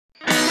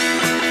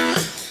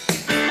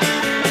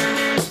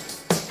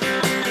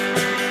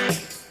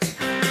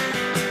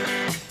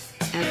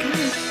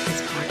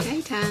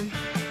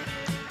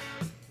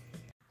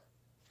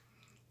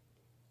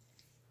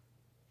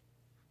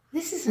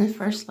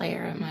first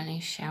layer of my new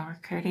shower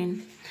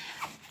curtain.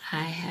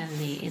 I have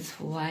it's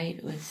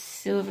white with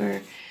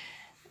silver.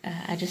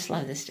 I just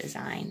love this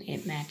design.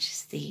 It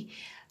matches the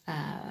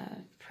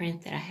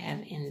print that I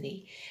have in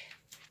the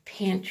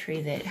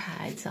pantry that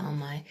hides all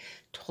my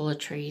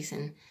toiletries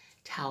and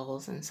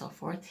towels and so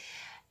forth.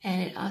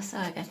 And it also,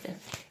 I got the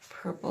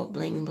purple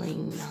bling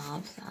bling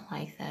knobs. I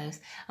like those.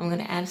 I'm going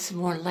to add some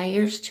more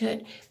layers to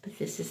it, but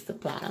this is the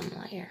bottom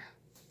layer.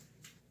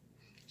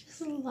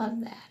 Just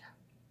love that.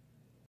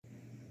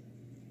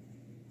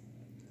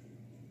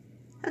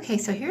 Okay,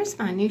 so here's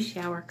my new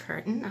shower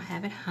curtain. I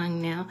have it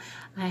hung now.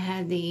 I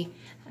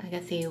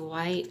got the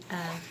white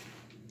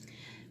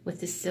with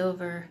the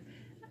silver,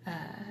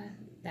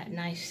 that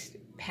nice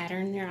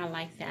pattern there. I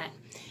like that.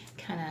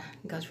 Kind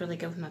of goes really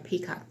good with my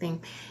peacock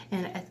thing.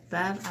 And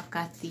above, I've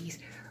got these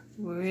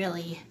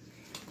really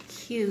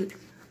cute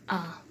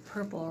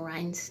purple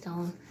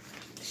rhinestone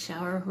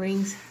shower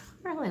rings.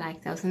 I really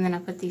like those. And then I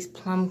put these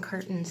plum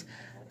curtains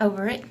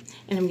over it,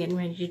 and I'm getting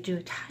ready to do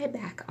a tie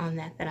back on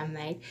that I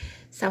made.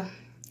 So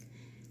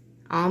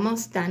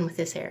almost done with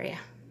this area.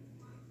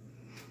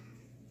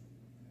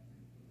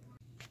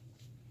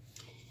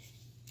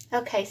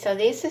 Okay, so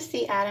this is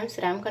the items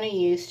that I'm going to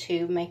use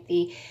to make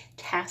the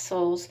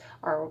tassels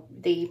or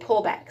the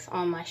pullbacks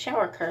on my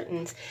shower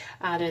curtains.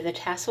 They're the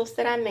tassels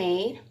that I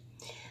made.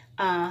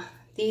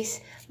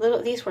 These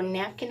were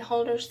napkin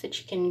holders that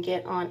you can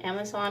get on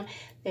Amazon.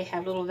 They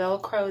have little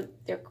Velcro.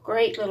 They're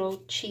great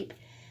little cheap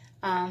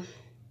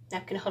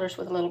napkin holders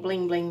with a little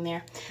bling bling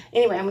there.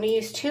 Anyway, I'm going to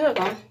use 2 of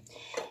them,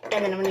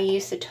 and then I'm going to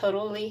use the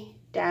Totally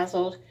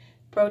Dazzled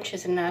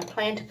brooches, and I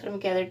plan to put them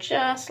together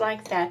just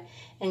like that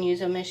and use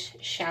them as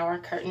shower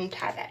curtain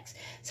tie backs.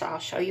 So I'll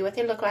show you what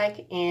they look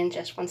like in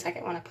just 1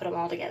 second when I put them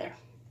all together.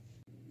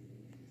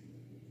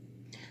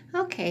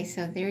 Okay,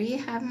 so there you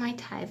have my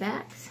tie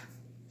backs.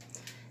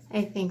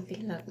 I think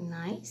they look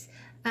nice.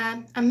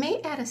 I may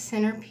add a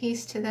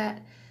centerpiece to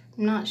that.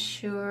 I'm not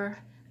sure.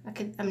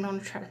 I'm going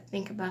to try to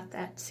think about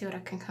that, see what I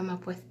can come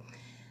up with.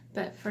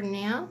 But for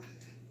now,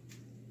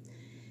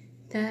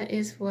 that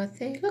is what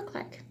they look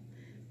like.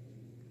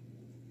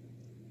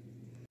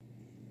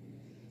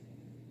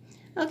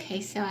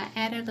 Okay, so I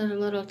added a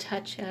little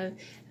touch of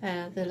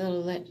the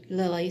little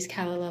lilies,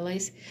 calla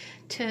lilies,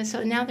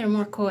 so now they're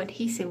more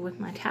cohesive with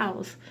my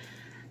towels.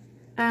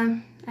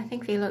 I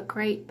think they look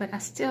great, but I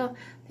still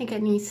think I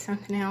need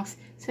something else.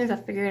 As soon as I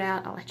figure it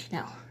out, I'll let you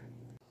know.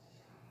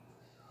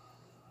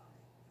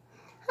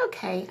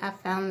 Okay, I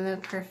found the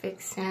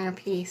perfect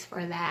centerpiece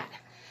for that.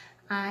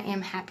 I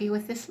am happy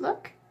with this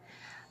look.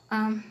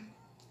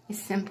 It's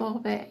simple,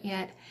 but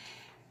yet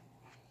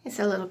it's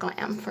a little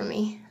glam for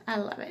me. I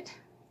love it.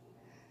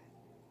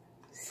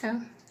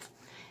 So,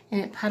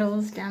 and it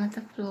puddles down at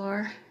the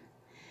floor,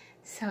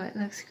 so it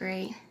looks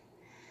great.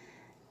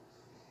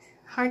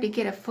 Hard to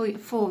get a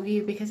full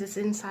view because it's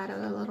inside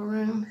of a little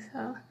room,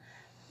 so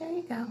there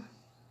you go.